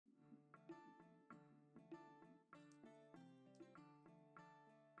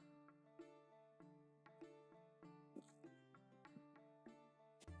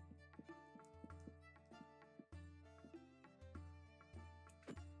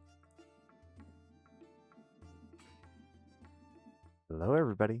Hello,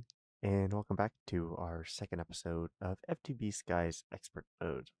 everybody, and welcome back to our second episode of FTB Skies Expert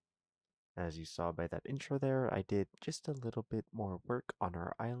Mode. As you saw by that intro there, I did just a little bit more work on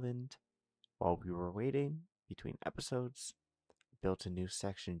our island while we were waiting between episodes. Built a new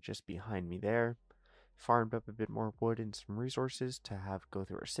section just behind me there, farmed up a bit more wood and some resources to have go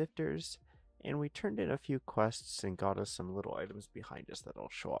through our sifters, and we turned in a few quests and got us some little items behind us that I'll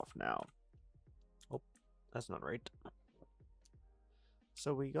show off now. Oh, that's not right.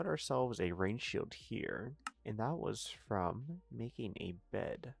 So we got ourselves a rain shield here, and that was from making a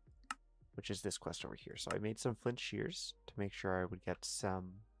bed, which is this quest over here. So I made some flint shears to make sure I would get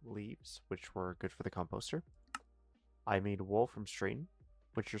some leaves, which were good for the composter. I made wool from string,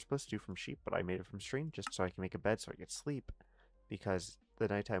 which you're supposed to do from sheep, but I made it from string just so I can make a bed so I could sleep, because the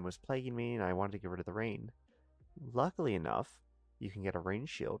nighttime was plaguing me and I wanted to get rid of the rain. Luckily enough, you can get a rain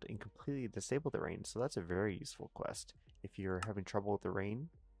shield and completely disable the rain, so that's a very useful quest. If you're having trouble with the rain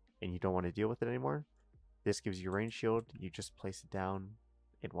and you don't want to deal with it anymore, this gives you a rain shield. You just place it down,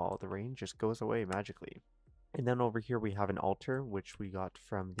 and while the rain just goes away magically. And then over here we have an altar, which we got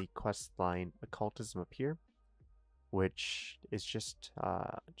from the quest line Occultism up here, which is just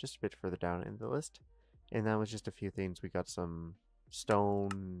a bit further down in the list. And that was just a few things. We got some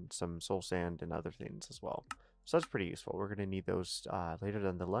stone, some soul sand, and other things as well. So that's pretty useful. We're going to need those later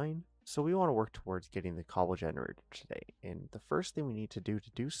down the line. So we want to work towards getting the cobble generator today. And the first thing we need to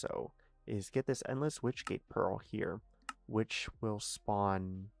do so is get this endless witchgate pearl here, which will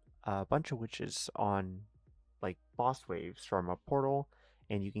spawn a bunch of witches on like boss waves from a portal,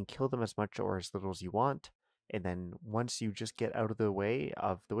 and you can kill them as much or as little as you want. And then once you just get out of the way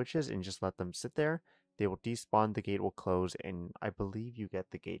of the witches and just let them sit there, they will despawn, the gate will close, and I believe you get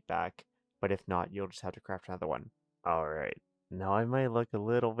the gate back. But if not, you'll just have to craft another one. Alright, now I might look a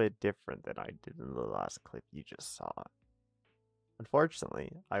little bit different than I did in the last clip you just saw.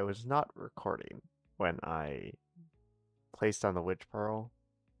 Unfortunately, I was not recording when I placed on the witch pearl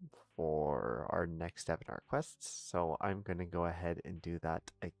for our next step in our quests, so I'm going to go ahead and do that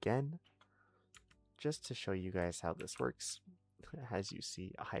again, just to show you guys how this works. As you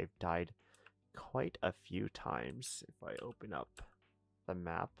see, I've died quite a few times. If I open up the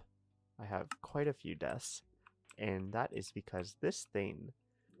map, I have quite a few deaths, and that is because this thing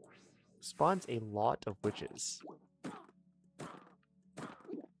spawns a lot of witches.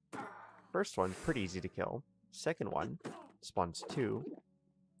 First one, pretty easy to kill. Second one spawns 2.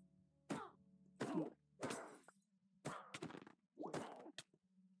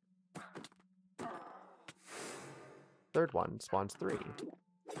 Third one spawns 3.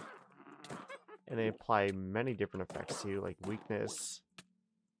 And they apply many different effects to you, like weakness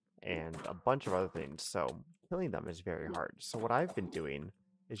and a bunch of other things, so killing them is very hard. So what I've been doing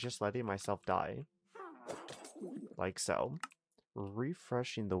is just letting myself die, like so,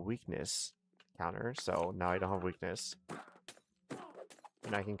 refreshing the weakness counter, so now I don't have weakness,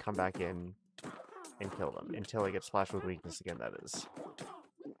 and I can come back in and kill them until I get splashed with weakness again, that is.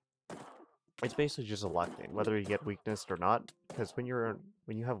 It's basically just a luck thing, whether you get weakness or not, because when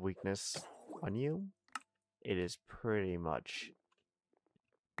you have weakness on you, it is pretty much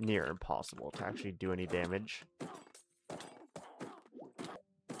near impossible to actually do any damage.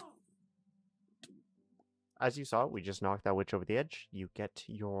 As you saw, we just knocked that witch over the edge. You get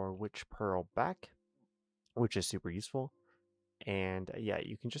your witch pearl back, which is super useful. And yeah,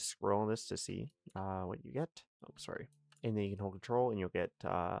 you can just scroll on this to see what you get. Oh, sorry. And then you can hold control and you'll get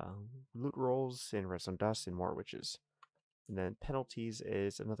loot rolls and redstone dust and more witches. And then penalties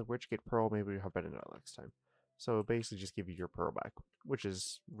is another witchgate pearl. Maybe we'll have better than next time. So basically just give you your pearl back, which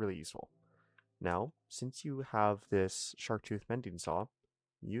is really useful. Now, since you have this shark tooth mending saw,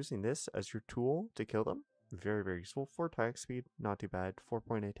 using this as your tool to kill them, very, very useful. 4 attack speed, not too bad.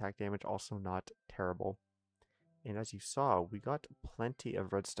 4.8 attack damage, also not terrible. And as you saw, we got plenty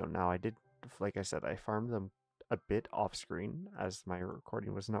of redstone. Now, I did, like I said, I farmed them a bit off screen as my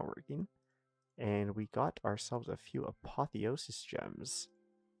recording was not working. And we got ourselves a few apotheosis gems.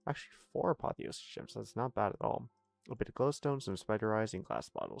 Actually, 4 apotheosis gems. That's not bad at all. A bit of glowstone, some spider eyes, and glass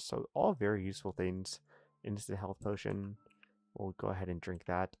bottles. So all very useful things. Instant health potion. We'll go ahead and drink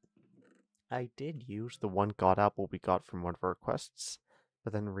that. I did use the one god apple we got from one of our quests,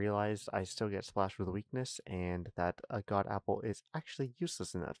 but then realized I still get splashed with weakness, and that a god apple is actually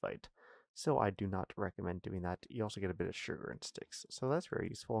useless in that fight. So I do not recommend doing that. You also get a bit of sugar and sticks, so that's very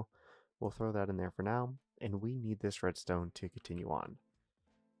useful. We'll throw that in there for now, and we need this redstone to continue on.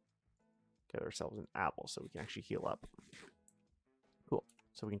 Get ourselves an apple so we can actually heal up. Cool.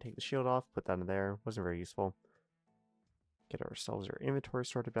 So we can take the shield off, put that in there. Wasn't very useful. Get ourselves our inventory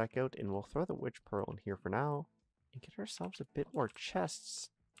sorted back out, and we'll throw the witch pearl in here for now. and get ourselves a bit more chests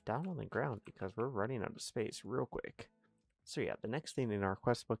down on the ground because we're running out of space real quick. So yeah, the next thing in our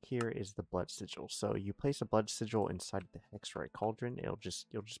quest book here is the blood sigil. So you place a blood sigil inside the hexerite cauldron. You'll just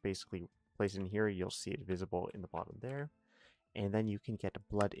basically place it in here. You'll see it visible in the bottom there, and then you can get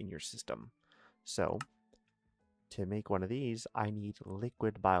blood in your system. So to make one of these, I need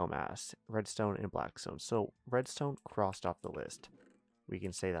liquid biomass, redstone, and blackstone. So redstone crossed off the list. We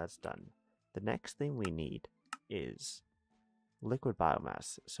can say that's done. The next thing we need is liquid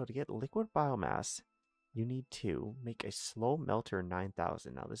biomass. So to get liquid biomass, you need to make a slow melter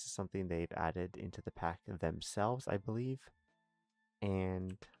 9000. Now this is something they've added into the pack themselves, I believe.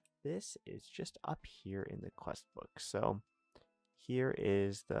 And this is just up here in the quest book. So here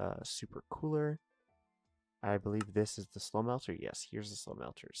is the super cooler. I believe this is the slow melter. Yes, here's the slow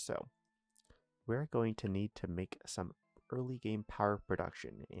melter. So we're going to need to make some early game power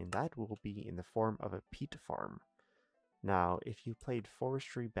production, and that will be in the form of a peat farm. Now, if you played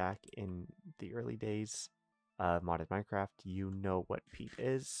forestry back in the early days of modded Minecraft, you know what peat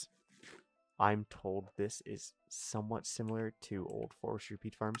is. I'm told this is somewhat similar to old forestry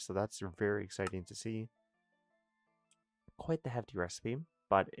peat farms, so that's very exciting to see. Quite the hefty recipe,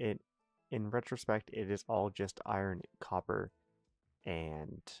 but in retrospect, it is all just iron, copper,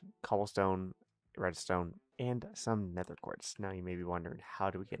 and cobblestone, redstone, and some nether quartz. Now you may be wondering, how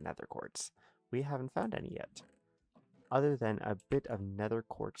do we get nether quartz? We haven't found any yet, other than a bit of nether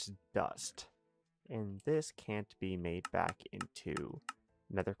quartz dust. And this can't be made back into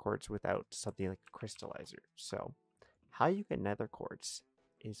nether quartz without something like a crystallizer. So how you get nether quartz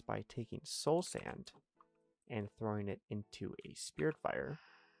is by taking soul sand and throwing it into a spirit fire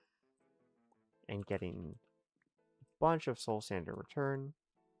and getting a bunch of soul sand in return.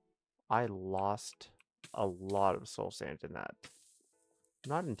 I lost a lot of soul sand in that.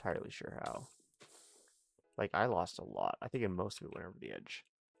 Not entirely sure how. Like, I lost a lot. I think most of it went over the edge.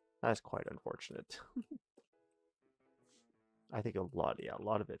 That's quite unfortunate. I think a lot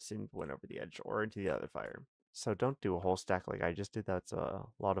of it went over the edge or into the other fire. So don't do a whole stack like I just did. That's a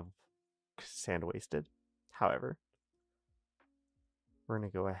lot of sand wasted. However, we're going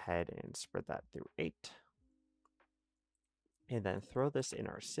to go ahead and spread that through 8. And then throw this in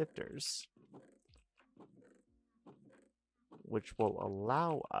our sifters, which will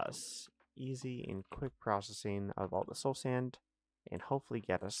allow us easy and quick processing of all the soul sand and hopefully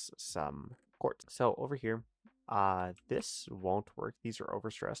get us some quartz. So over here, this won't work. These are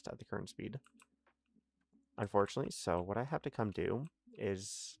overstressed at the current speed, unfortunately. So what I have to come do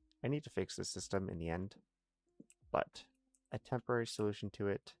is I need to fix this system in the end, but a temporary solution to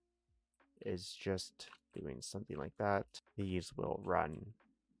it is just doing something like that. These will run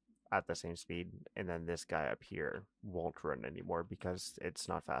at the same speed, and then this guy up here won't run anymore because it's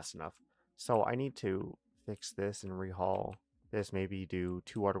not fast enough. So I need to fix this and rehaul this, maybe do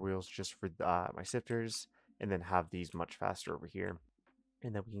 2 water wheels just for my sifters, and then have these much faster over here.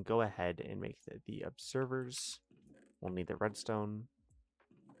 And then we can go ahead and make the observers. We'll need the redstone.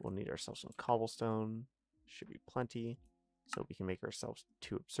 We'll need ourselves some cobblestone. Should be plenty. So we can make ourselves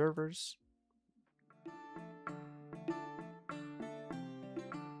 2 observers.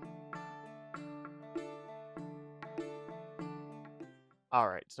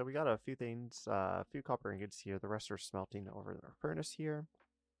 Alright, so we got a few things, a few copper ingots here. The rest are smelting over in our furnace here.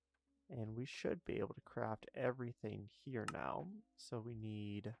 And we should be able to craft everything here now. So we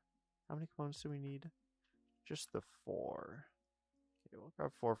need, how many components do we need? Just the 4. Okay, we'll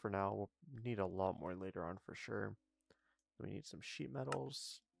grab 4 for now. We'll need a lot more later on for sure. We need some sheet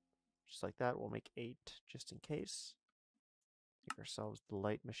metals. Just like that, we'll make 8 just in case. Make ourselves the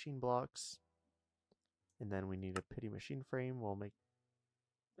light machine blocks. And then we need a pity machine frame. We'll make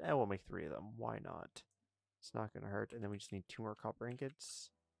 3 of them. Why not? It's not going to hurt. And then we just need 2 more copper ingots.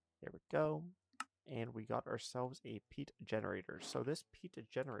 There we go. And we got ourselves a peat generator. So this peat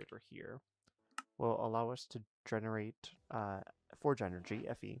generator here will allow us to generate forge energy,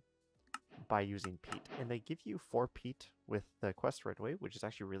 Fe, by using peat. And they give you 4 peat with the quest right away, which is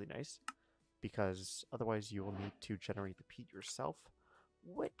actually really nice, because otherwise you will need to generate the peat yourself,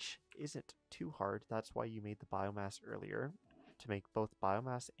 which isn't too hard. That's why you made the biomass earlier, to make both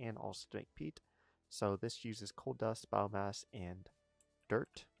biomass and also to make peat. So this uses coal dust, biomass, and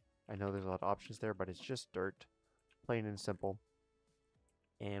dirt. I know there's a lot of options there, but it's just dirt, plain and simple.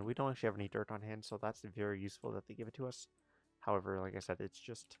 And we don't actually have any dirt on hand, so that's very useful that they give it to us. However, like I said, it's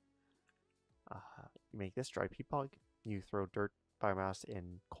just, you make this dry peat bog, you throw dirt, biomass,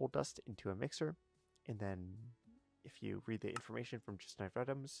 and coal dust into a mixer, and then if you read the information from just knife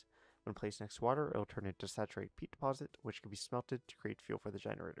items, when placed next to water, it will turn into saturated peat deposit, which can be smelted to create fuel for the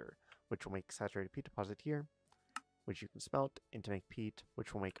generator, which will make saturated peat deposit here. which you can smelt, and to make peat,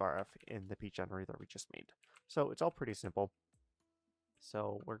 which will make RF in the peat generator that we just made. So it's all pretty simple.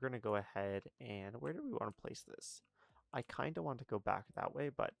 So we're going to go ahead and where do we want to place this? I kind of want to go back that way,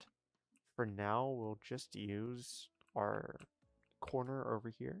 but for now we'll just use our corner over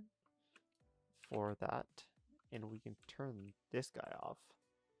here for that. And we can turn this guy off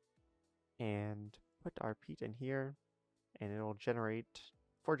and put our peat in here, and it'll generate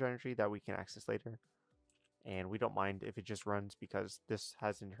forge energy that we can access later. And we don't mind if it just runs because this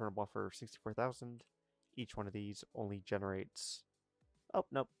has an internal buffer of 64,000. Each one of these only generates, oh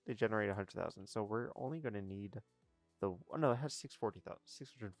nope, they generate 100,000. So we're only going to need the, oh no, it has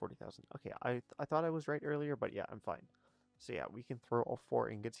 640,000. Okay, I thought I was right earlier, but yeah, I'm fine. So yeah, we can throw all 4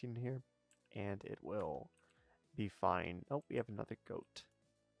 ingots in here and it will be fine. Oh, we have another goat.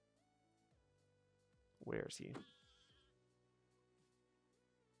 Where is he?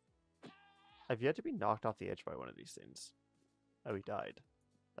 I've yet to be knocked off the edge by one of these things. Oh, he died.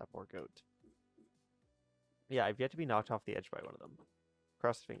 That poor goat. Yeah, I've yet to be knocked off the edge by one of them.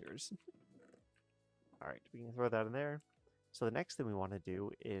 Cross fingers. Alright, we can throw that in there. So the next thing we want to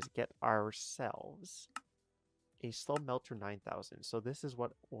do is get ourselves a slow melter 9000. So this is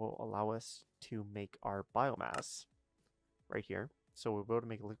what will allow us to make our biomass right here. So we'll be able to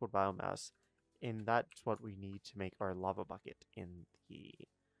make a liquid biomass, and that's what we need to make our lava bucket in the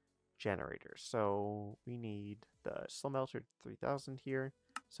generator. So we need the slow melter 3000 here.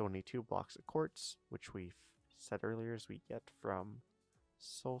 So we'll need 2 blocks of quartz, which we've said earlier as we get from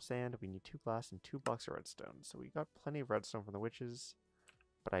soul sand. We need 2 glass and 2 blocks of redstone. So we got plenty of redstone from the witches,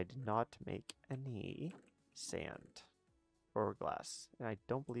 but I did not make any sand or glass, and I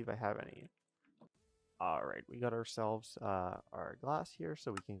don't believe I have any. Alright, we got ourselves our glass here,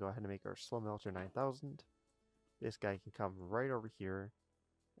 so we can go ahead and make our slow melter 9000. This guy can come right over here,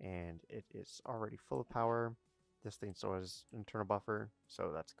 and it is already full of power. This thing still has internal buffer,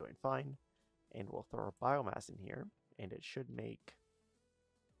 so that's going fine. And we'll throw our biomass in here, and it should make...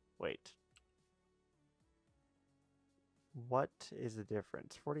 Wait. What is the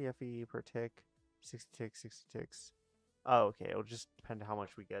difference? 40 FE per tick, 60 ticks, 60 ticks. Oh, okay, it'll just depend on how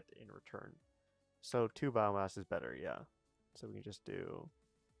much we get in return. So 2 biomass is better, yeah. So we can just do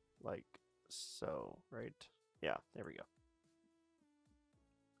like so, right? Yeah, there we go.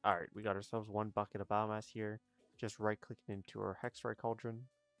 Alright, we got ourselves 1 bucket of biomass here. Just right-clicking into our hexarite cauldron.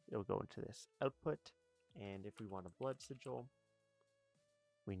 It'll go into this output. And if we want a blood sigil,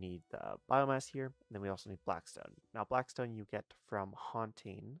 we need the biomass here. And then we also need blackstone. Now, blackstone you get from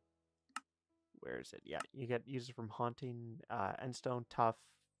haunting. Where is it? Yeah, you get used from haunting, endstone, tough,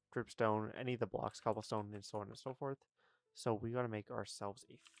 dripstone, any of the blocks, cobblestone, and so on and so forth. So we got to make ourselves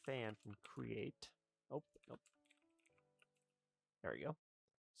a fan from create. Oh, nope. There we go.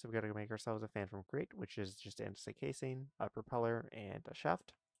 So we got to make ourselves a fan from create, which is just andesite casing, a propeller, and a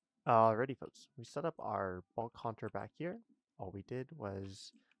shaft. Alrighty, folks. We set up our bulk haunter back here. All we did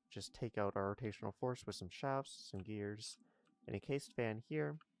was just take out our rotational force with some shafts, some gears, an encased fan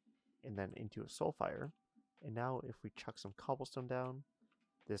here, and then into a soul fire. And now if we chuck some cobblestone down,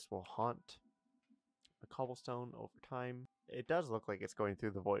 this will haunt the cobblestone over time. It does look like it's going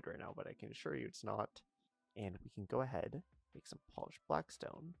through the void right now, but I can assure you it's not. And we can go ahead, make some polished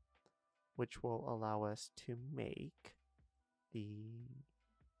blackstone, which will allow us to make the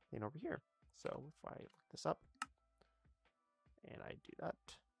thing over here. So if I look this up and I do that,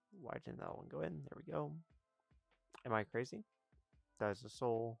 why didn't that one go in? There we go. Am I crazy? Does the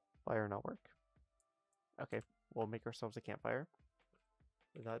soul fire not work? Okay, we'll make ourselves a campfire.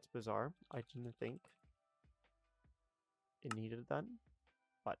 That's bizarre. I didn't think it needed it then,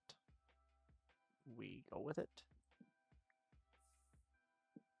 but we go with it.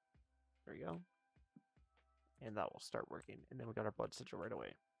 There we go. And that will start working. And then we got our blood sigil right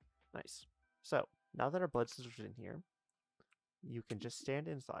away. Nice. So, now that our blood sigil is in here, you can just stand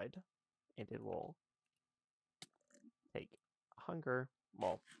inside and it will take hunger.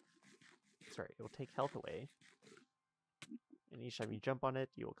 Well, sorry, it will take health away. And each time you jump on it,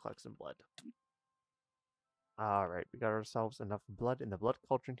 you will collect some blood. Alright, we got ourselves enough blood in the blood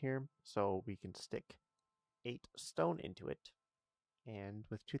cauldron here, so we can stick 8 stone into it. And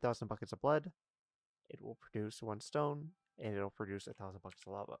with 2,000 buckets of blood, it will produce 1 stone, and it'll produce 1,000 buckets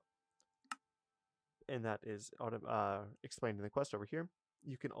of lava. And that is explained in the quest over here.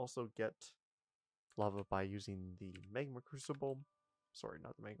 You can also get lava by using the magma crucible. Sorry,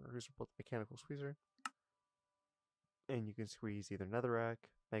 not the magma crucible, the mechanical squeezer. And you can squeeze either netherrack,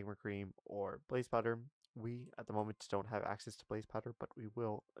 magma cream, or blaze powder. We, at the moment, don't have access to blaze powder, but we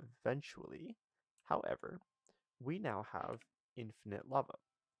will eventually. However, we now have infinite lava.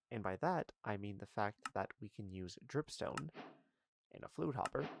 And by that, I mean the fact that we can use dripstone and a fluid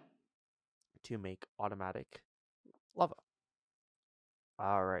hopper to make automatic lava.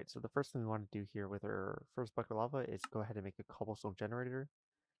 Alright, so the first thing we want to do here with our first bucket of lava is go ahead and make a cobblestone generator.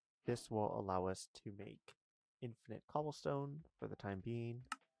 This will allow us to make infinite cobblestone for the time being.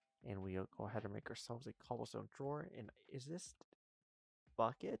 And we'll go ahead and make ourselves a cobblestone drawer. And is this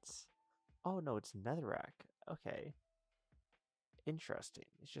buckets? Oh no, it's netherrack. Okay. Interesting.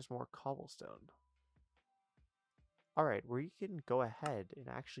 It's just more cobblestone. Alright, we can go ahead and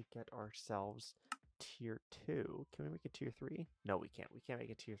actually get ourselves tier 2. Can we make a tier 3? No, we can't. We can't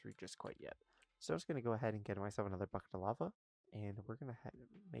make a tier 3 just quite yet. So I'm just going to go ahead and get myself another bucket of lava. And we're going to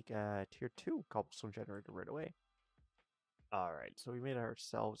make a tier 2 cobblestone generator right away. Alright, so we made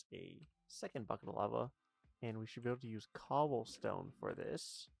ourselves a second bucket of lava. And we should be able to use cobblestone for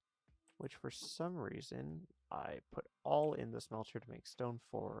this. Which for some reason, I put all in the smelter to make stone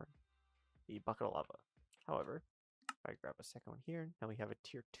for the bucket of lava. However, if I grab a second one here, now we have a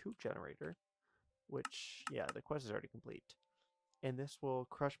tier 2 generator, which, yeah, the quest is already complete. And this will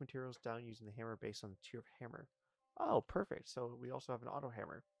crush materials down using the hammer based on the tier of hammer. Oh, perfect. So we also have an auto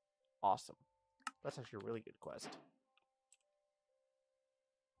hammer. Awesome. That's actually a really good quest.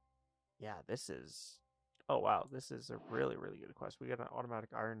 Yeah, this is... Oh, wow. This is a really, really good quest. We got an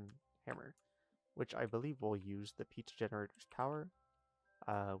automatic iron hammer, which I believe will use the pizza generator's power.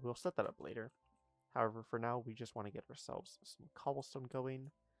 We'll set that up later. However, for now, we just want to get ourselves some cobblestone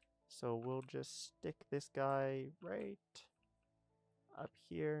going. So we'll just stick this guy right up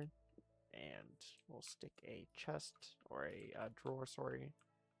here. And we'll stick a chest, or a drawer, sorry,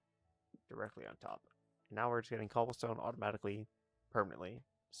 directly on top. And now we're just getting cobblestone automatically, permanently.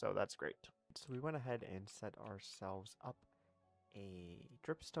 So that's great. So we went ahead and set ourselves up a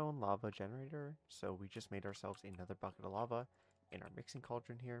dripstone lava generator. So we just made ourselves another bucket of lava in our mixing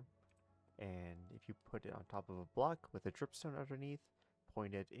cauldron here. And if you put it on top of a block with a dripstone underneath,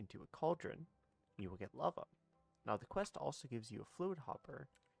 point it into a cauldron, you will get lava. Now the quest also gives you a fluid hopper,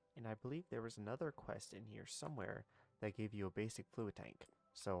 and I believe there was another quest in here somewhere that gave you a basic fluid tank.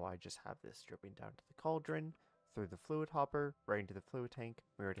 So I just have this dripping down to the cauldron, through the fluid hopper, right into the fluid tank.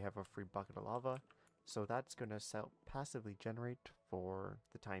 We already have a free bucket of lava. So that's going to passively generate for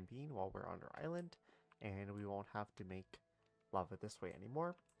the time being while we're on our island, and we won't have to make lava this way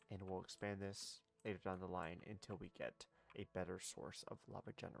anymore. And we'll expand this later down the line until we get a better source of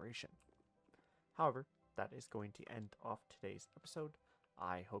lava generation. However, that is going to end off today's episode.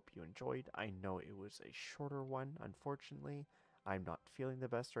 I hope you enjoyed. I know it was a shorter one, unfortunately. I'm not feeling the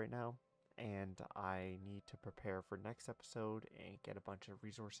best right now, and I need to prepare for next episode and get a bunch of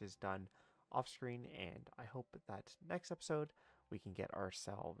resources done off screen, and I hope that next episode we can get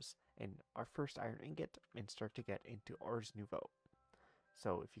ourselves in our first iron ingot and start to get into Ars Nouveau.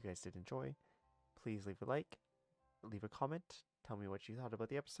 So if you guys did enjoy, please leave a like, leave a comment, tell me what you thought about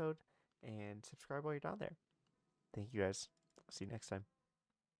the episode, and subscribe while you're down there. Thank you guys. See you next time.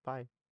 Bye.